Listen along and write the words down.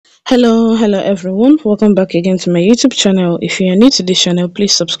Hello everyone. Welcome back again to my YouTube channel. If you are new to this channel,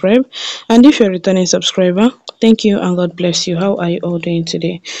 please subscribe. And if you're a returning subscriber, thank you and God bless you. How are you all doing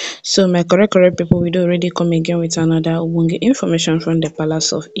today? So my correct people, we do already come again with another Wungi information from the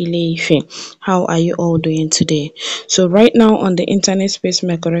Palace of Ile-Ife. How are you all doing today? So right now on the internet space,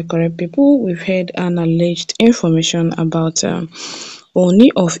 my correct people, we've heard an alleged information about Ooni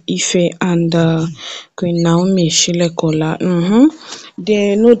of Ife and Queen Naomi Shilekunola.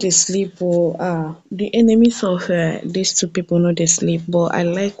 They know they sleep. The enemies of these two people know they sleep. But I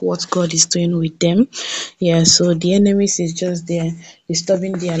like what God is doing with them. Yeah, so the enemies is just there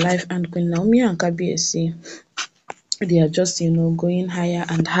disturbing their life, and Queen Naomi and Kabiyesi, they are just going higher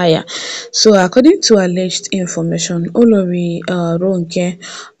and higher. So according to alleged information, olori Ronke,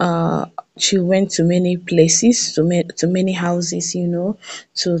 she went to many places, to many houses,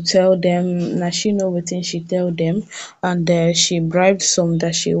 to tell them. Now she know wetin she tell them, and she bribed some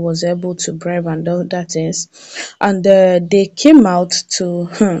that she was able to bribe and all that things, and they came out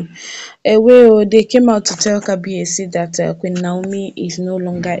to they came out to tell Kabiyesi that Queen Naomi is no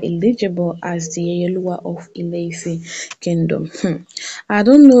longer eligible as the Yeluwa of Ile-Ife kingdom. I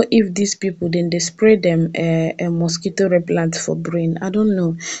don't know if these people then they spray them a mosquito repellent for brain. I don't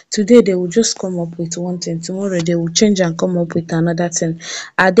know. Today they will just come up with one thing. Tomorrow they will change and come up with another thing.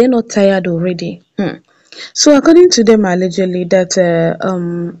 Are they not tired already? So according to them, allegedly that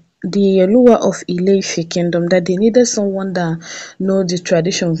the Oluwa of Ile-Ife kingdom, that they needed someone that know the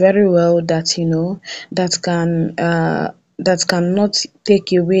tradition very well, that that cannot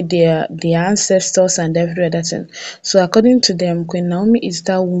take away their ancestors and every other thing. So according to them, Queen Naomi is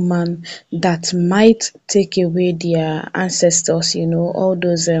that woman that might take away their ancestors, all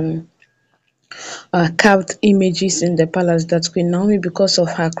those carved images in the palace, that Queen Naomi, because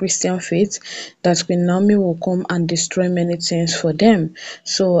of her Christian faith, that Queen Naomi will come and destroy many things for them.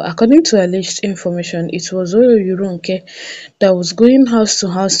 So according to alleged information, it was Oloronke that was going house to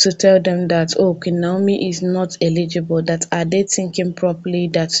house to tell them that, oh, Queen Naomi is not eligible, that are they thinking properly,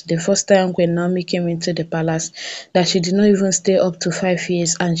 that the first time Queen Naomi came into the palace, that she did not even stay up to 5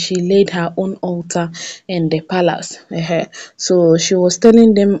 years, and she laid her own altar in the palace. So she was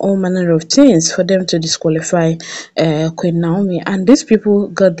telling them all manner of things for them to disqualify Queen Naomi, and these people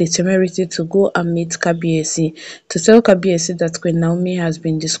got the temerity to go and meet Kabiyesi to tell Kabiyesi that Queen Naomi has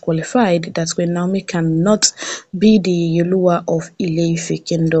been disqualified, that Queen Naomi cannot be the Yeluwa of Ile-Ife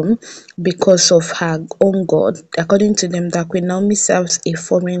kingdom because of her own god. According to them, that Queen Naomi serves a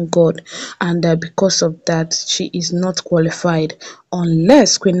foreign god, and because of that, she is not qualified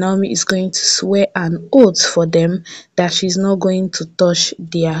unless Queen Naomi is going to swear an oath for them that she's not going to touch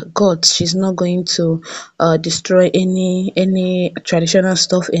their gods. She's not going to destroy any traditional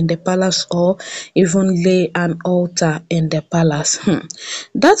stuff in the palace, or even lay an altar in the palace.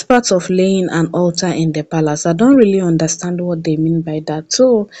 That part of laying an altar in the palace, I don't really understand what they mean by that.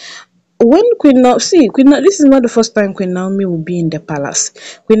 So when this is not the first time Queen Naomi will be in the palace.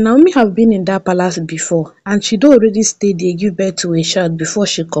 Queen Naomi have been in that palace before, and she don already stay there, give birth to a child before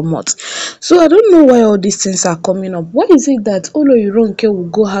she comot. So I don't know why all these things are coming up. Why is it that Oloronke will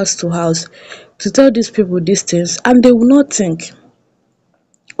go house to house to tell these people these things, and they will not think?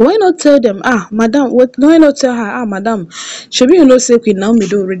 Why not tell them, madam, why not tell her, madam, shebi you know say Queen Naomi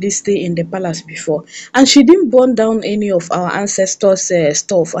don already stay in the palace before, and she didn't burn down any of our ancestors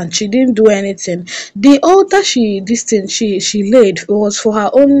stuff, and she didn't do anything. The altar she laid was for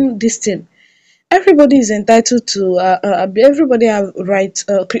her own this thing. Everybody is entitled to everybody have right,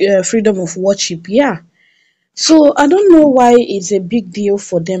 freedom of worship, yeah. So I don't know why it's a big deal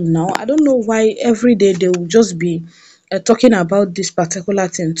for them now. I don't know why every day they will just be talking about this particular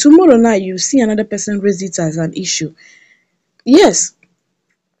thing. Tomorrow night you see another person raise it as an issue. Yes,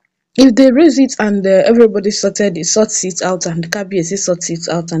 if they raise it and everybody sorts it out, and Kabiyesi sorts it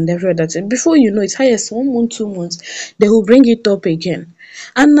out and every other thing, before you know it, highest 1 month, 2 months, they will bring it up again.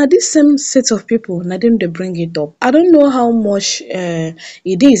 And na this same set of people, na dem dey bring it up. I don't know how much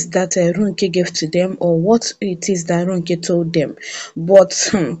it is that Ronke gave to them, or what it is that Ronke told them, but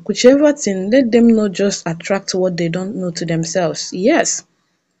whichever thing, let them not just attract what they don't know to themselves. Yes,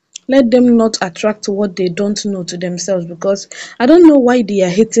 let them not attract what they don't know to themselves, because I don't know why they are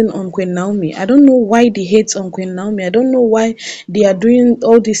hating on Queen Naomi. I don't know why they hate on Queen Naomi. I don't know why they are doing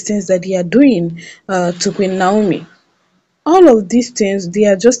all these things that they are doing to Queen Naomi. All of these things, they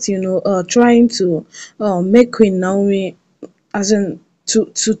are just trying to make Queen Naomi, as in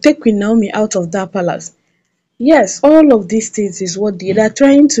to take Queen Naomi out of that palace. Yes, all of these things is what they are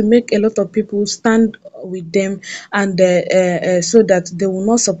trying to make a lot of people stand with them, and so that they will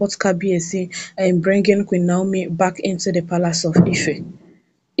not support Kabiyesi in bringing Queen Naomi back into the palace of Ife.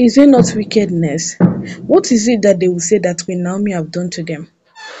 Is it not wickedness? What is it that they will say that Queen Naomi have done to them?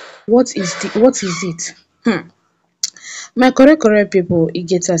 What is it? My correct correct people, e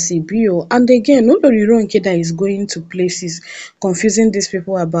get as e be o. And again, no Olori that is going to places confusing these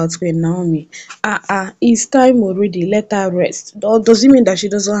people about Queen Naomi. It's time already. Let her rest. Or does it mean that she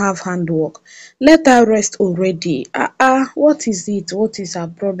doesn't have handwork? Let her rest already. What is it? What is her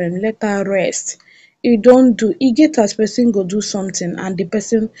problem? Let her rest. E don do, e get as person go do something and the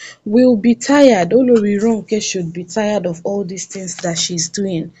person will be tired. Olori should be tired of all these things that she's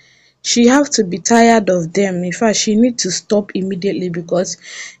doing. She have to be tired of them. In fact, she need to stop immediately because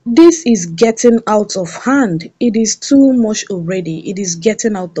this is getting out of hand. It is too much already. It is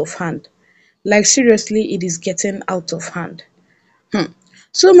getting out of hand. Like seriously, it is getting out of hand.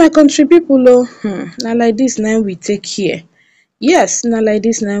 So my country people na like this now we take care. Yes, na like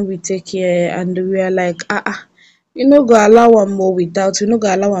this now we take care and we are like you no go allow am more without you no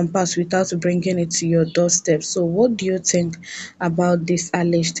go allow am pass without bringing it to your doorstep. So what do you think about this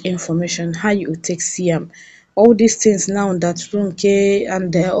alleged information? How you take see am? All these things now that Ronke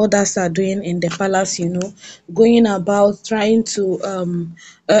and the others are doing in the palace, going about trying to uh,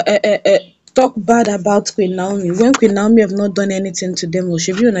 uh, uh, uh, talk bad about Queen Naomi when Queen Naomi have not done anything to them.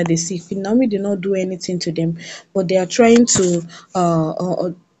 Shebi una dey see Queen Naomi did not do anything to them, but they are trying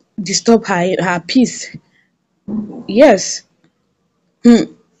to disturb her peace. Yes.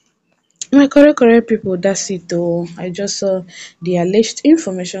 My correct correct people, that's it though. I just saw the alleged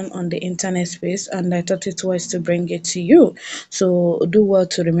information on the internet space and I thought it was to bring it to you. So do well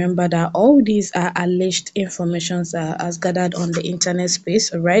to remember that all these are alleged informations as gathered on the internet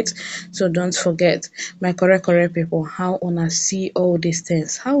space, alright? So don't forget, my correct correct people, how una see all these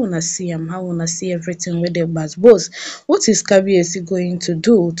things, how una see them, how una see everything with the boss. What is Kabiyesi going to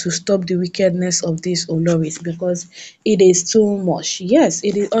do to stop the wickedness of these Oloris? Because it is too much. Yes,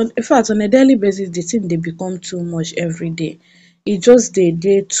 it is. In fact, on a daily basis, the thing dey become too much every day. E just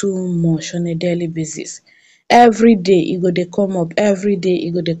dey too much on a daily basis. Every day e go dey come up, every day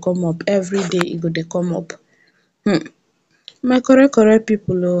e go dey come up, every day e go dey come up. My correct correct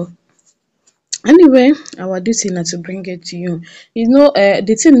people anyway, our duty na to bring it to you.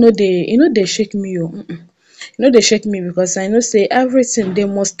 The thing no dey shake me e no dey shake me because I know say everything they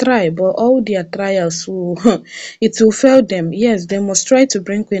must try, but all their trials will it will fail them. Yes, they must try to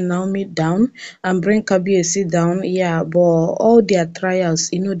bring Queen Naomi down and bring Kabiyesi down, yeah, but all their trials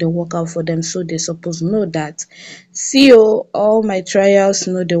dey work out for them, so they suppose know that. See all my trials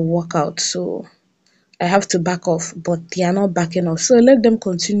dey work out, so I have to back off, but they are not backing off. So let them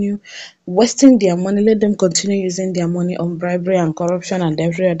continue wasting their money. Let them continue using their money on bribery and corruption and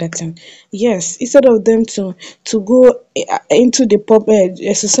every other thing. Yes, instead of them to go into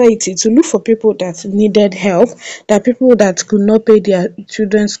the society to look for people that needed help, that people that could not pay their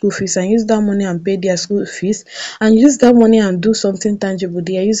children's school fees and use that money and pay their school fees and use that money and do something tangible.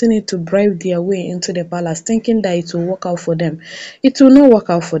 They are using it to bribe their way into the palace, thinking that it will work out for them. It will not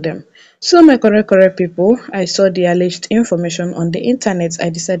work out for them. So my correct correct people, I saw the alleged information on the internet. I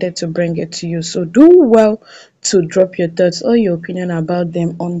decided to bring it to you. So do well to drop your thoughts or your opinion about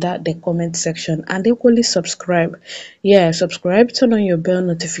them under the comment section and equally subscribe. Yeah, subscribe, turn on your bell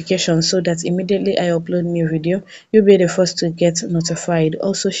notification so that immediately I upload new video, you'll be the first to get notified.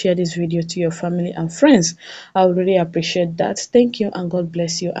 Also share this video to your family and friends. I would really appreciate that. Thank you and God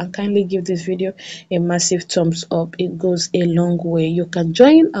bless you, and kindly give this video a massive thumbs up. It goes a long way. You can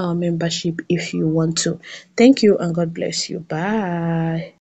join our membership if you want to. Thank you and God bless you. Bye.